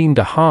 though it seemed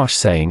a harsh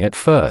saying at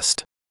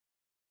first.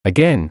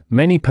 Again,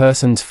 many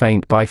persons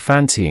faint by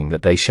fancying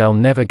that they shall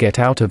never get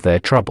out of their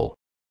trouble.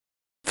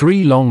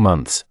 3 long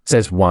months,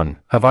 says one,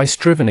 have I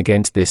striven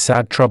against this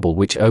sad trouble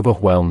which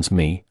overwhelms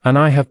me, and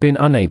I have been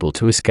unable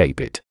to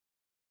escape it.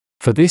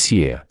 For this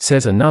year,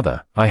 says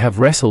another, I have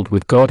wrestled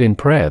with God in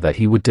prayer that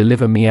he would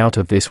deliver me out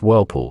of this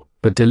whirlpool,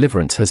 but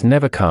deliverance has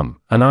never come,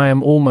 and I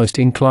am almost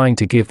inclined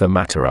to give the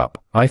matter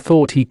up. I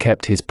thought he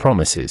kept his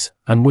promises,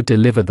 and would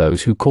deliver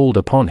those who called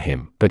upon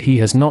him, but he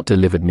has not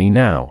delivered me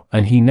now,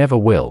 and he never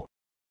will.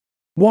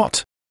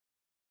 What?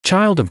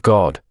 Child of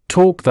God,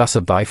 talk thus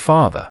of thy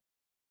Father.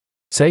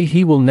 Say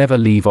he will never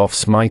leave off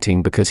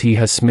smiting because he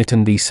has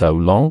smitten thee so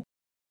long?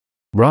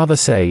 Rather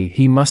say,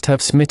 he must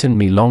have smitten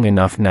me long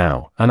enough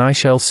now, and I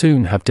shall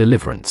soon have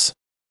deliverance.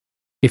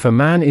 If a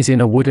man is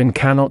in a wood and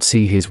cannot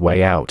see his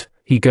way out,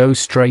 he goes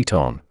straight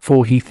on,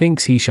 for he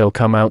thinks he shall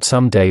come out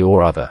some day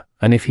or other,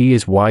 and if he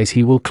is wise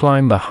he will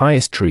climb the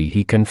highest tree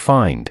he can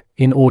find,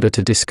 in order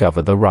to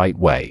discover the right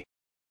way.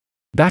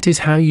 That is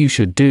how you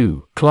should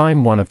do,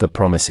 climb one of the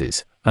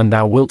promises, and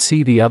thou wilt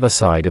see the other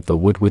side of the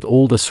wood with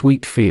all the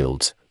sweet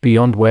fields,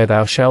 beyond where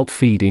thou shalt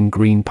feed in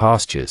green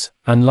pastures,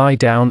 and lie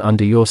down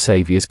under your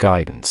Saviour's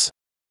guidance.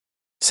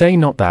 Say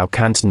not thou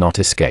canst not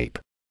escape.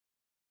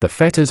 The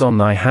fetters on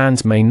thy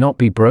hands may not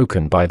be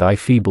broken by thy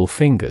feeble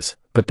fingers,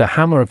 but the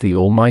hammer of the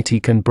Almighty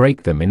can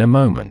break them in a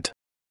moment.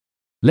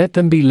 Let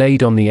them be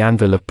laid on the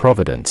anvil of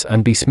providence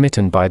and be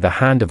smitten by the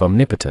hand of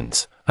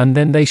omnipotence, and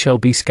then they shall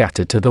be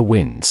scattered to the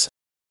winds.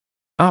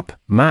 Up,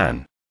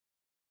 man!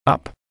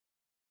 Up!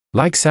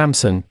 Like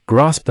Samson,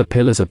 grasp the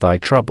pillars of thy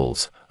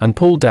troubles, and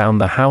pull down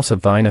the house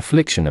of thine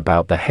affliction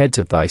about the heads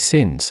of thy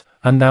sins,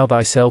 and thou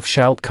thyself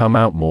shalt come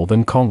out more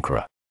than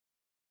conqueror.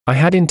 I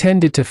had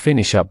intended to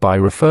finish up by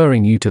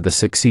referring you to the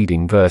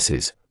succeeding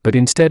verses, but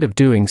instead of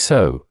doing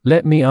so,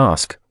 let me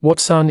ask, what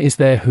son is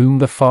there whom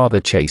the Father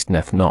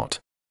chasteneth not?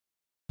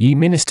 Ye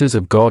ministers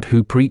of God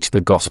who preach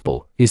the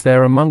gospel, is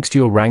there amongst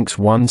your ranks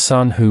one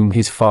son whom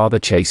his Father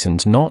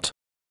chastens not?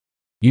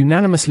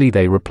 Unanimously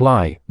they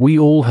reply, we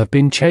all have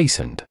been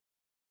chastened.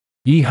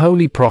 Ye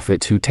holy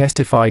prophets who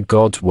testified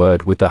God's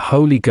word with the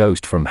Holy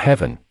Ghost from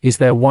heaven, is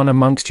there one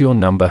amongst your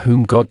number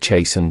whom God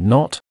chastened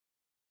not?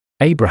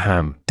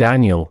 Abraham,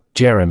 Daniel,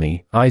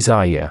 Jeremy,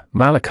 Isaiah,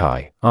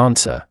 Malachi,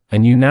 answer,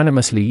 and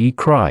unanimously ye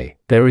cry,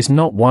 there is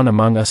not one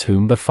among us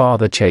whom the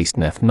Father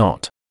chasteneth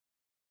not.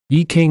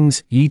 Ye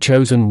kings, ye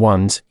chosen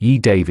ones, ye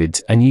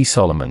Davids and ye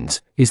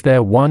Solomons, is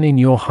there one in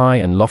your high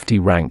and lofty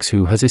ranks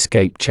who has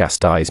escaped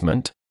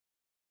chastisement?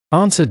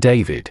 Answer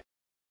David.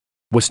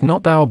 Wast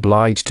not thou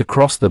obliged to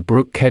cross the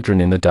brook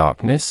Kedron in the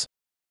darkness?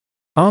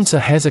 Answer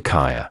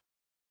Hezekiah.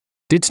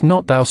 Didst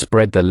not thou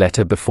spread the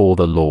letter before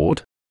the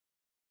Lord?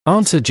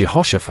 Answer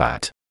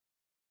Jehoshaphat.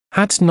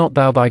 Hadst not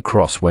thou thy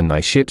cross when thy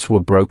ships were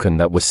broken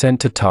that were sent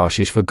to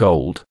Tarshish for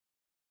gold?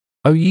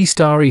 O ye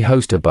starry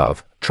host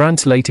above,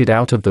 translated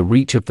out of the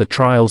reach of the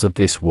trials of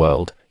this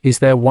world, is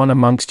there one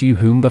amongst you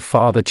whom the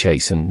Father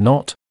chastened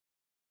not?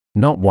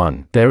 Not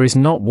one. There is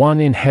not one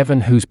in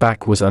heaven whose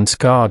back was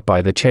unscarred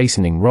by the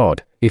chastening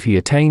rod, if he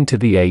attained to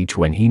the age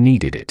when he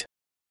needed it.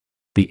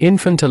 The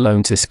infant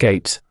alone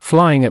escapes,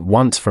 flying at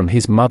once from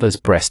his mother's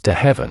breast to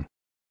heaven.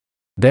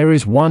 There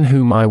is one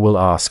whom I will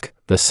ask,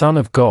 the Son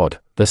of God,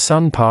 the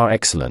Son par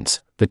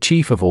excellence, the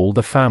chief of all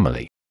the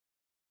family.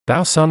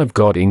 Thou Son of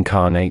God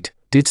incarnate,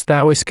 didst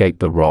thou escape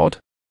the rod?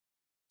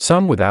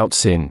 Son without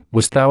sin,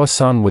 wast thou a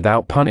son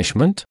without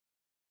punishment?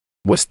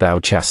 Wast thou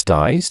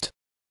chastised?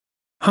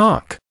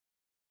 Hark!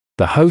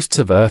 The hosts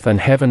of earth and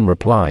heaven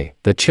reply,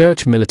 the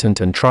church militant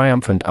and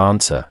triumphant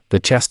answer, the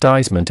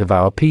chastisement of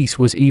our peace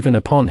was even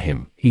upon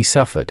him, he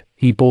suffered,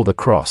 he bore the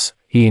cross,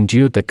 he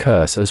endured the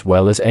curse as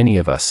well as any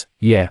of us,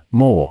 yea,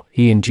 more,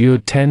 he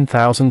endured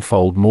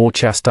 10,000-fold more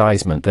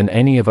chastisement than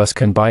any of us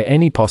can by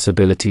any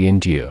possibility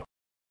endure.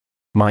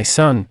 My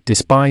son,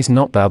 despise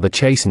not thou the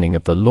chastening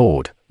of the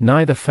Lord,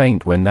 neither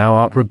faint when thou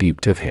art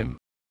rebuked of him.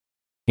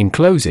 In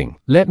closing,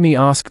 let me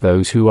ask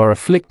those who are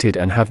afflicted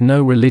and have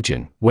no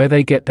religion, where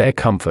they get their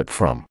comfort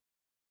from.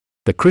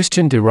 The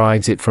Christian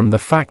derives it from the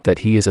fact that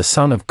he is a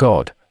son of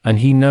God, and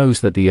he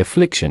knows that the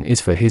affliction is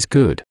for his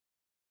good.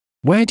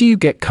 Where do you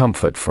get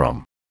comfort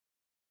from?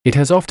 It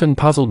has often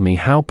puzzled me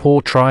how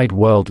poor tried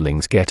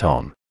worldlings get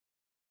on.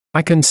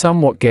 I can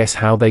somewhat guess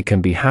how they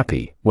can be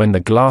happy, when the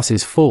glass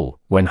is full,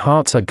 when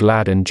hearts are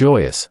glad and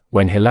joyous,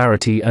 when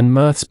hilarity and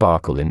mirth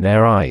sparkle in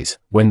their eyes,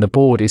 when the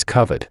board is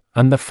covered,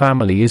 and the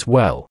family is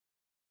well.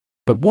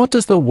 But what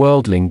does the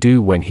worldling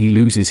do when he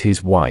loses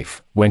his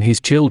wife, when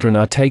his children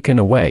are taken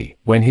away,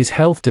 when his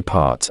health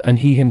departs and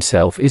he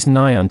himself is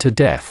nigh unto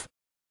death?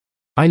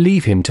 I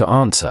leave him to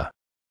answer.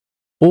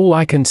 All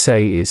I can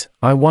say is,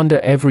 I wonder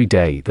every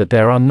day that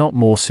there are not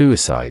more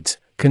suicides,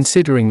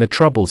 considering the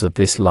troubles of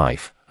this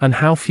life, and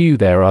how few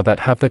there are that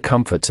have the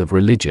comforts of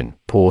religion.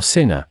 Poor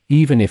sinner,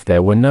 even if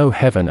there were no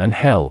heaven and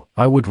hell,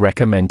 I would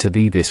recommend to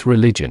thee this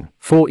religion,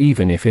 for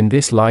even if in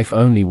this life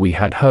only we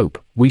had hope,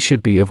 we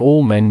should be of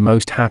all men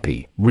most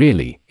happy,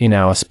 really, in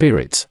our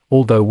spirits,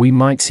 although we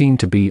might seem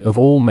to be of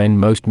all men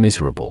most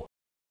miserable.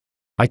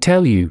 I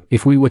tell you,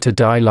 if we were to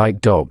die like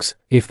dogs,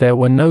 if there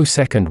were no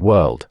second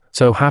world,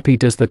 so happy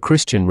does the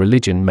Christian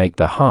religion make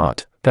the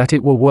heart, that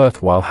it were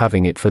worthwhile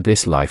having it for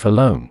this life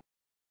alone.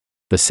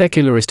 The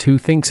secularist who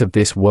thinks of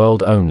this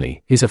world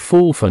only is a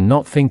fool for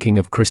not thinking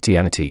of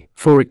Christianity,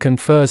 for it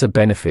confers a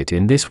benefit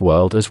in this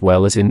world as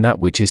well as in that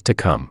which is to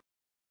come.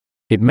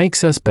 It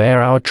makes us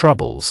bear our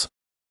troubles.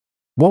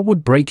 What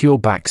would break your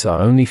backs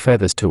are only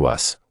feathers to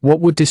us, what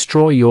would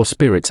destroy your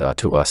spirits are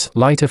to us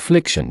light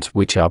afflictions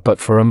which are but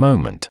for a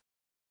moment.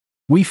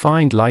 We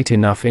find light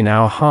enough in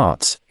our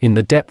hearts, in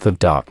the depth of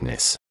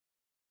darkness.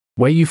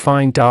 Where you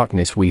find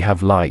darkness we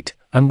have light,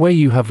 and where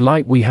you have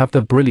light we have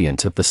the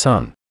brilliance of the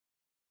sun.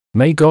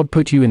 May God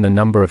put you in the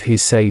number of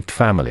his saved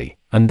family,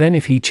 and then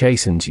if he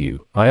chastens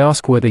you, I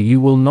ask whether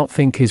you will not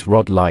think his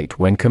rod light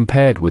when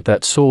compared with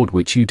that sword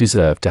which you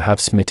deserve to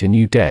have smitten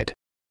you dead.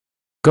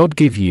 God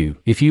give you,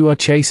 if you are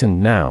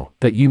chastened now,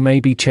 that you may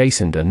be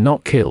chastened and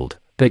not killed,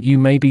 that you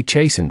may be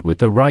chastened with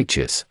the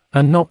righteous,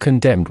 and not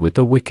condemned with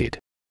the wicked.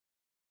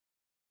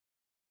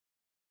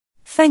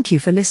 Thank you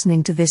for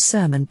listening to this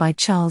sermon by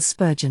Charles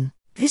Spurgeon.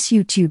 This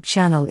YouTube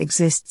channel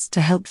exists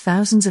to help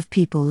thousands of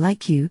people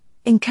like you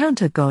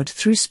encounter God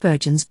through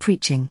Spurgeon's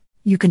preaching.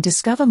 You can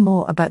discover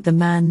more about the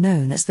man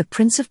known as the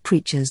Prince of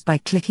Preachers by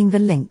clicking the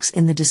links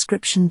in the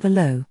description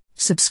below.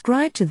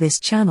 Subscribe to this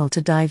channel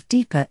to dive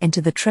deeper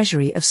into the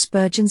treasury of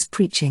Spurgeon's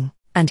preaching,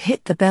 and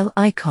hit the bell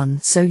icon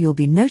so you'll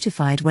be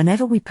notified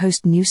whenever we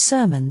post new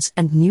sermons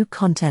and new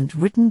content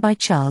written by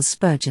Charles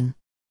Spurgeon.